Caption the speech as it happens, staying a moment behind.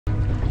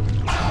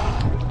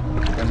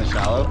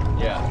shallow?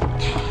 Yeah.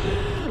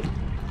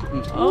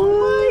 Oh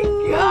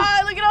my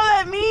god, look at all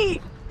that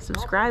meat!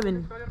 Subscribe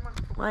and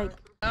like.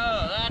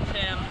 Oh, that's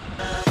him.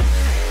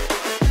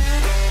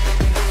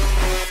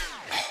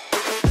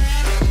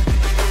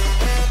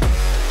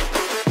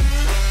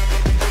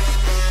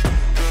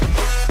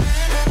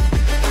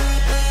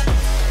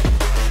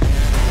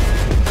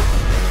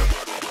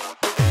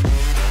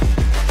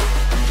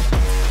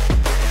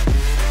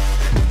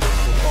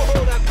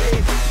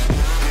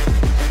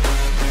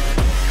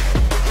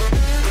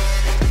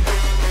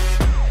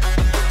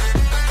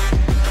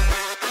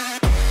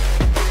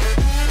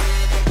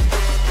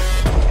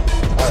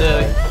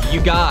 You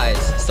guys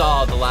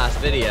saw the last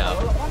video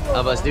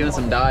of us doing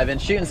some diving,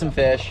 shooting some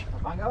fish.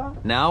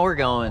 Now we're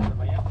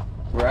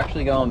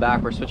actually going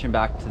back. We're switching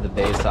back to the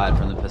bay side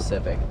from the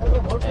Pacific.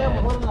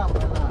 And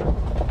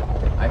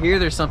I hear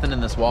there's something in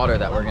this water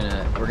that we're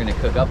gonna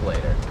cook up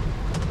later.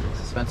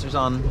 So Spencer's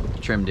on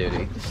trim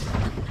duty.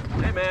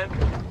 Hey man.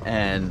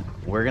 And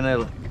we're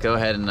gonna go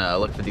ahead and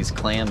look for these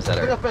clams that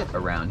are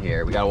around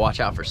here. We gotta watch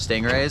out for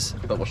stingrays,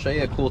 but we'll show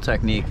you a cool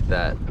technique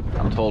that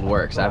I'm told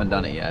works. I haven't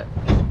done it yet.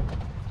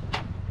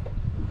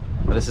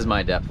 But this is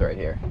my depth right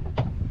here.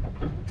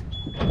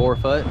 4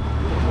 foot.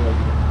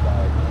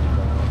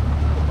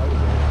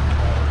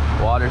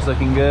 Water's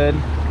looking good.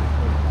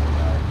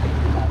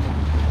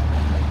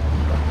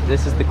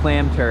 This is the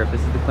clam turf.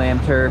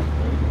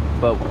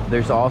 But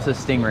there's also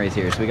stingrays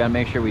here, so we gotta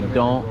make sure we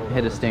don't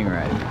hit a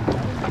stingray.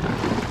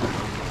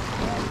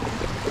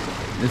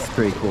 This is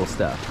pretty cool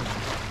stuff.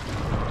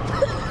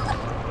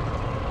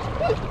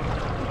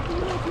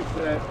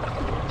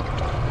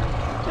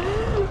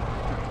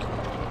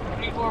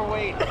 More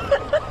weight.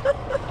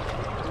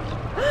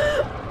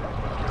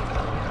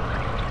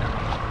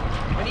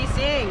 What are you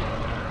seeing?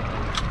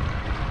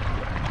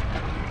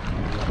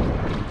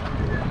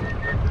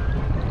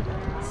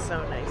 It's so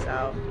nice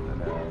out. I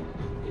know.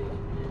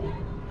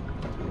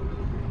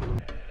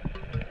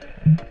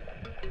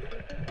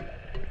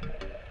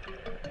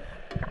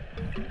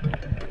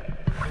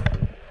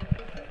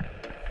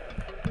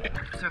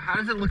 So how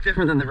does it look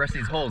different than the rest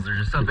of these holes? There's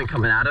just something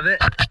coming out of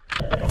it?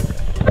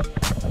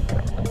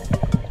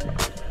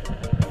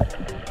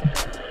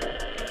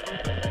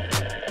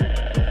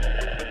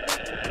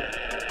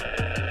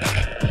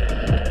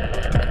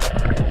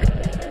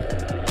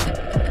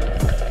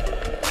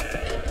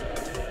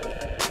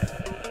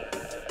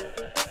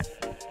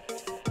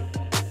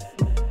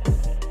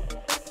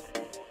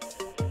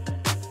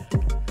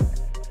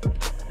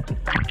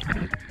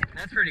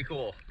 That's pretty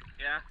cool.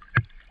 Yeah.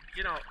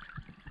 You know,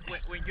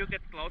 when you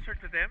get closer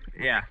to them,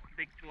 Yeah.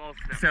 they close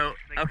them. So,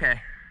 okay.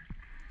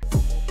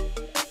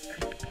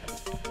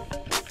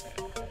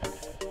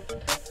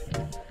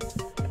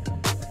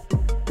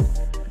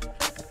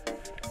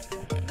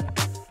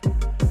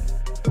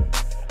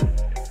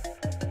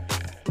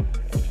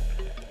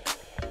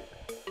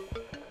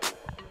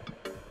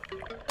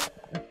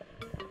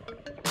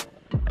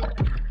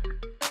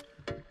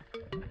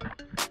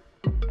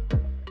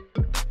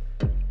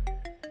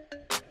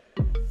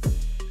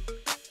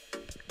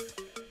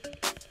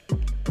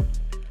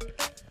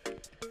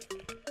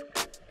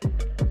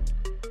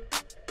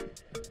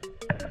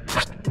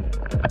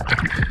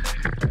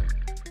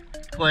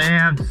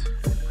 Clams.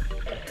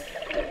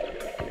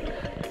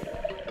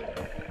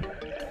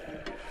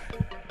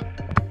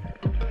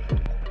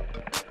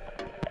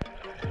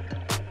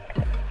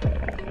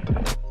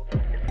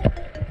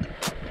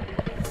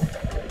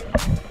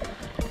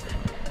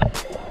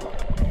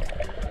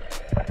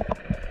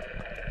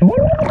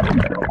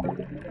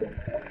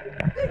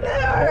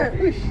 There!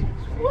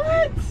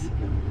 What?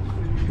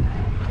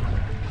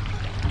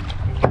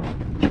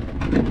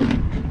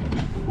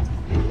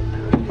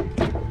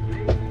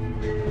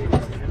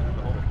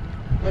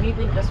 What do you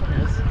think this one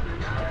is?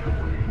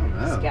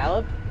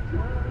 Scallop?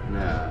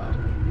 No.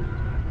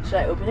 Should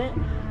I open it?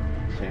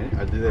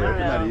 Do they open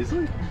that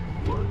easily?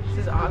 This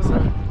is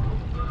awesome.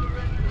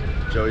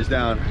 Joey's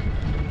down.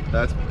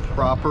 That's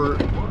proper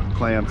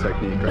clam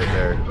technique right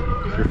there.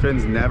 Your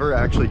fins never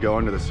actually go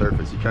under the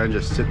surface. You kind of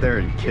just sit there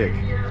and kick.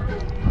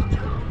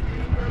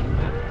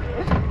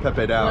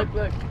 Pepe down. Look,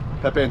 look.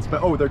 Pepe and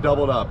oh, they're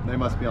doubled up. They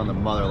must be on the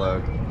mother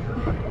load.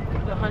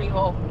 The honey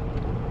hole.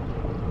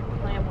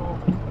 Clam hole.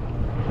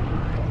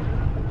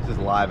 This is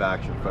live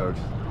action, folks.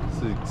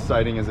 This is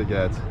exciting as it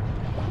gets.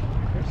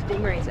 There's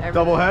stingrays everywhere.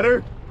 Double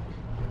header.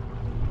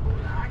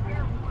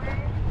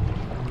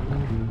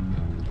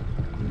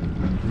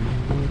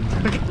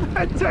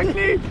 That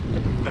technique.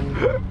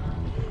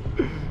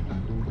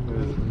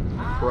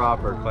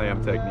 Proper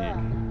clam technique.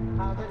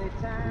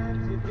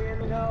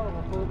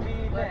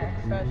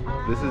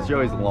 This is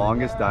Joey's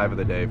longest dive of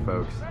the day,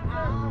 folks.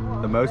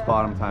 The most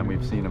bottom time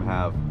we've seen him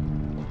have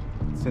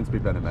since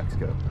we've been in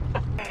Mexico.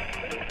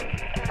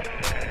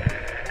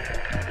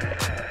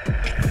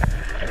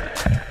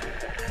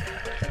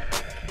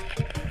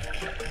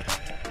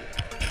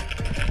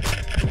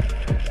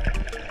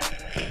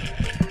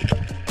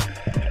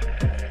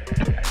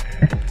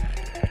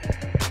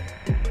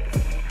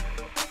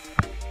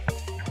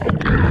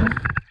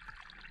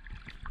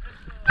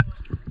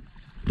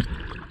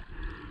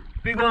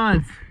 Big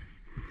ones.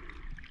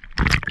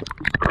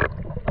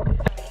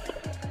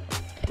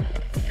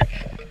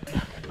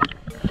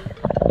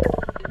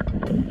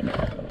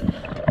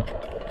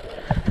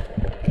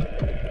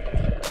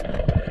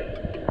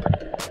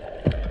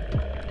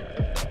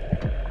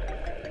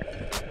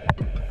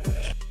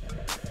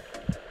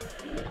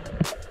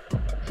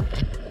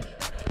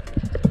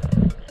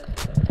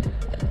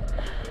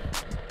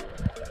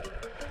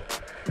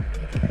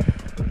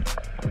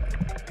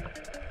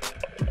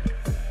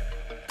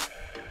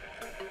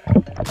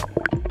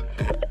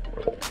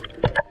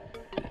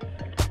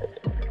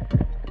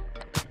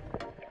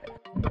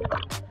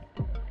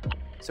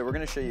 So we're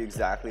going to show you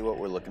exactly what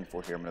we're looking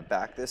for here. I'm going to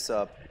back this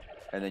up,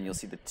 and then you'll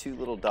see the two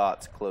little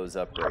dots close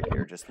up right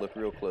here. Just look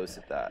real close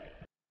at that.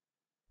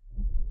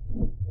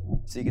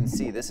 So you can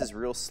see this is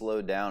real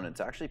slowed down. It's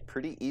actually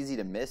pretty easy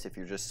to miss if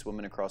you're just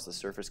swimming across the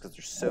surface because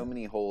there's so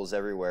many holes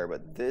everywhere,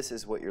 but this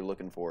is what you're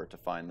looking for to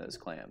find those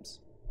clams.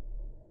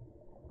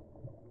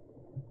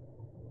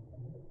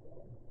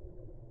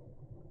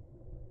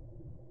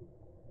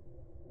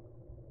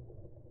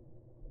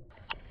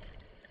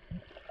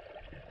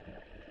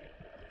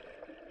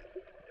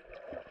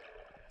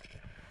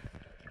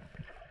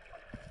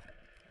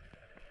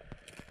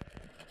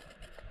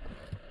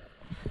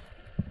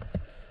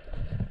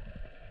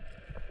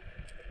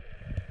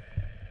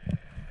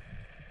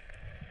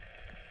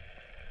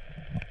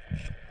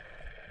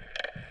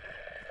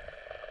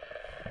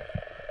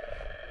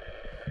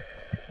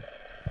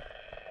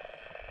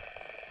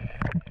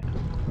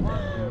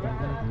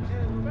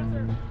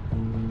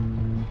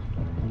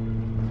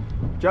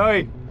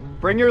 Joey,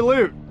 bring your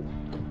loot.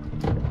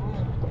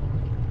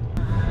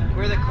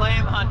 We're the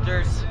clam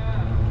hunters.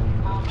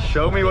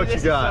 Show me what you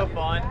This got. is so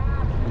fun.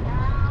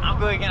 I'm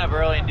waking up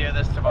early and doing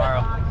this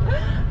tomorrow.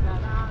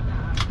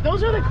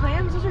 Those are the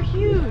clams. Those are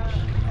huge.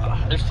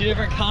 There's two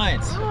different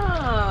kinds.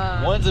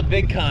 Ah. One's a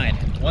big kind,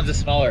 one's a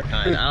smaller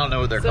kind. I don't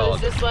know what they're So called.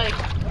 is this like,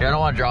 Yeah, I don't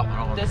want to drop them. I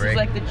don't want to this break. is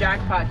like the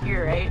jackpot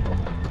here, right?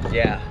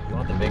 Yeah, you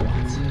want the big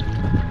ones.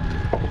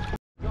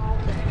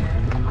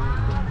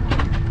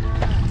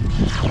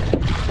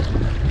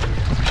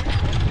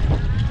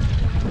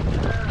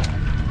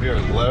 We are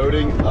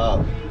loading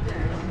up.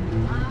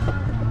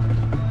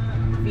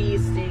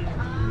 Feasting.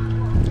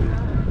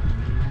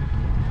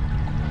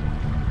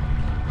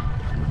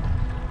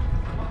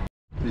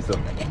 Listo.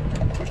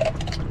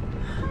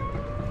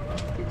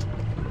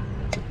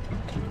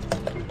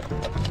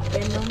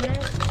 ¿El nombre?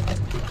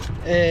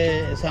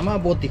 Se llama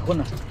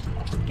botijona.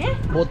 ¿Qué?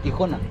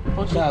 Botijona.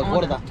 O sea,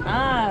 gorda.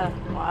 Ah,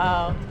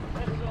 wow.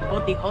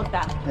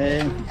 Botijota.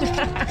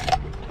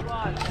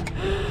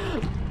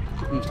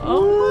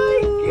 Oh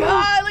my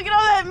god, look at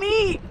all that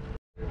meat!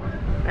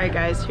 Alright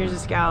guys, here's a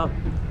scallop.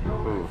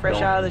 Ooh,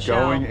 Fresh out of the shell.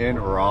 Going in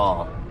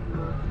raw.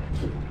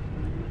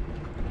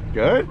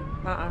 Good?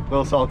 A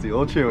little salty, a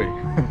little chewy.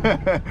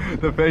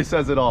 The face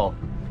says it all.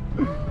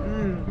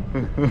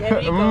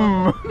 Qué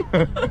rico.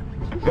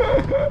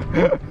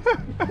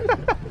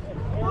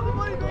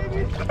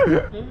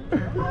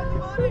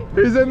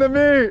 He's in the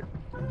meat!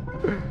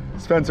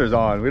 Spencer's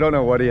on. We don't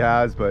know what he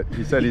has, but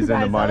he said he's in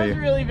the money. That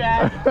was really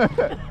bad.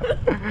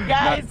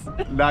 Guys.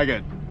 Not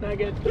good. Not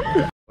good.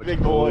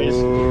 Big boys.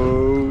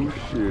 Oh,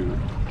 shoot.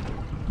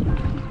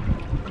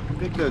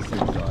 Pick those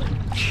things up.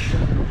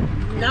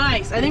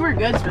 Nice. I think we're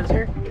good,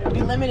 Spencer.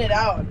 We limited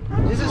out.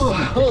 This is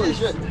holy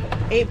shit.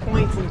 8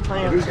 points in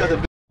clams. Who's got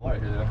the water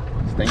here though?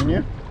 Stinging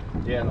you?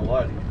 Yeah, and the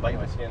water biting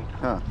my skin.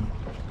 Huh.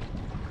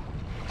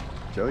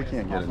 Joey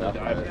can't get enough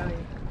of it.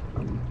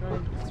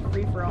 It's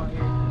free for all here.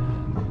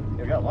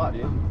 Yeah, we got a lot,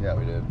 dude. Yeah,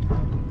 we did. I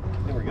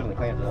think we're good on the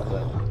clams enough of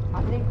that.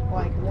 I think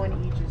like one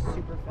each is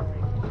super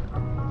filling.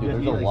 Dude, You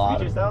there's eat, a like, lot.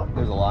 squeegee style?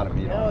 There's a lot of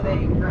meat No, on they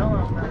grill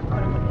them or put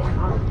them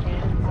on the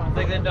cans. It's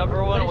like the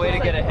number one way to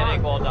get a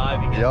hitting while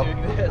diving is Yep.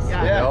 doing this.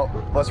 Yeah.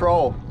 Yep. Let's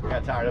roll. I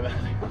got tired of it.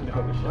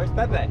 Where's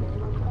Pepe?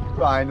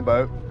 Behind the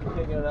boat.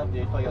 Can't get enough,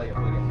 dude. Probably like a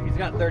foot. He's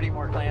got 30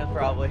 more clams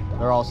probably.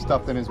 They're all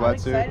stuffed in his I'm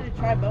wetsuit. excited to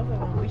try both of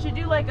them. We should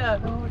do like a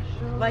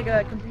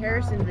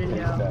comparison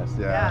video. Taste test,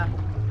 yeah.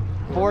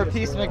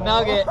 4-piece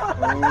McNugget.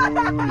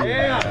 Ooh,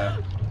 yeah.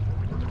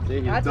 See,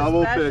 he's That's a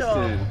double special.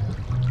 fisted.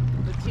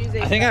 The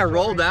Tuesday I think I special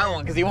rolled right that there.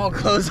 one because he won't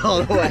close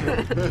all the way.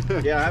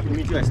 Yeah, I happened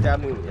to meet you. I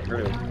stabbed him. I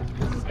hurt him.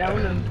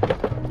 Stoned them.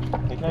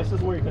 Hey, can I still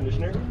wear your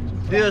conditioner?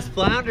 Dude, those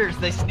flounders,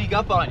 they sneak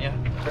up on you.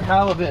 They're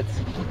halibuts.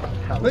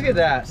 Look at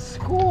that.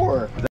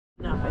 Score.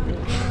 No, I think.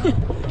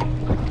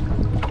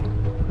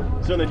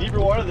 So in the deeper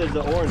water, there's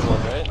the orange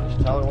one, right?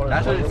 Tyler water.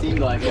 That's what it seemed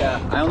like, yeah.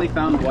 I only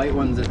found white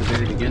ones at the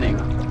very beginning.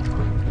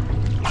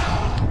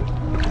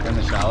 In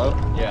the shallow?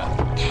 Yeah.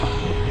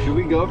 Should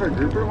we go for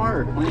grouper one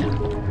or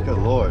clam? Good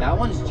lord. That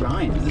one's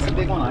giant. Is this the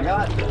big one I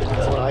got?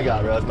 That's what I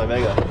got, bro. It's my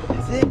mega.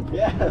 Is it?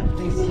 Yeah.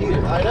 Thing's huge.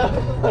 I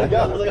know. I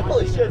got. I was like,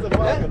 holy shit, it's a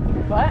fucking.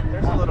 What?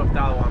 There's a little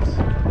dollar ones.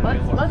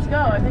 Let's go.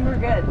 I think we're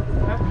good.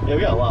 Yeah,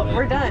 we got a lot, man.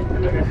 We're done.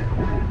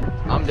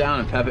 I'm down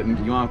and Pepe.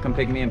 You want to come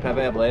pick me and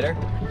Pepe up later?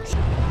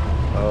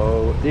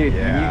 Oh, Dude,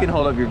 yeah. you can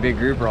hold up your big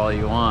grouper all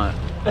you want.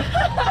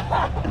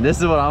 And this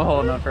is what I'm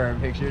holding up for our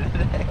picture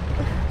today.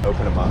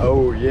 Open them up.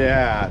 Oh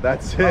yeah,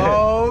 that's it.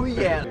 Oh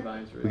yeah.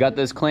 We got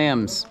those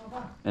clams,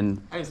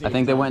 and I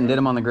think they went and did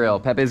them on the grill.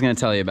 Pepe's gonna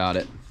tell you about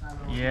it.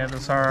 Yeah,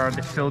 those are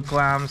the filled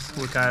clams.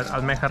 We got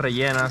almejas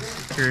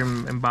rellenas here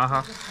in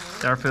Baja.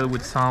 They're filled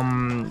with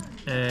some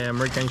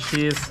American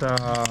cheese,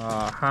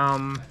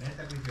 ham,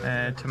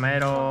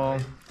 tomato,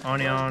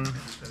 onion,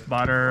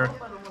 butter.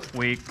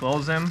 We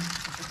close them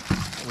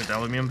with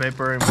aluminum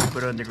paper and we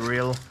put it on the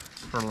grill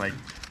for like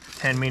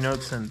 10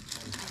 minutes and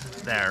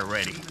they're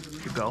ready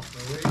to go.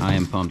 I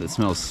am pumped. It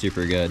smells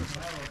super good.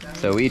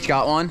 So we each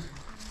got one.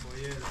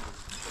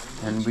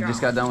 And we just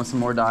got done with some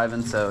more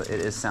diving, so it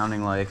is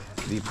sounding like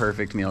the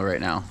perfect meal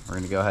right now. We're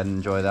gonna go ahead and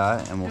enjoy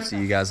that, and we'll see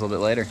you guys a little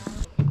bit later.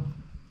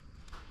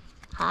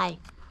 Hi.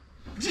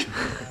 That's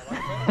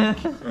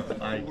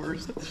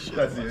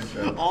the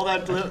intro. All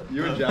that clip.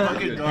 You and Jack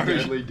did a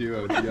deadly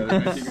duo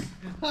together.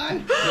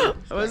 I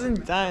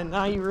wasn't done.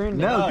 Now you ruined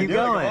it. No, keep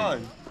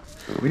going.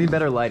 We need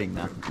better lighting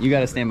now. You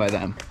gotta stand by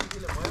them.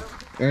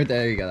 Right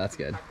there you go, that's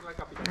good.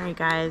 All right,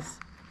 guys.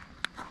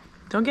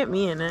 Don't get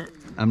me in it.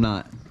 I'm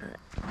not.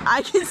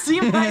 I can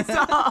see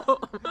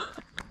myself.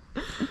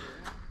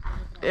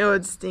 Ew,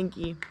 it's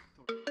stinky.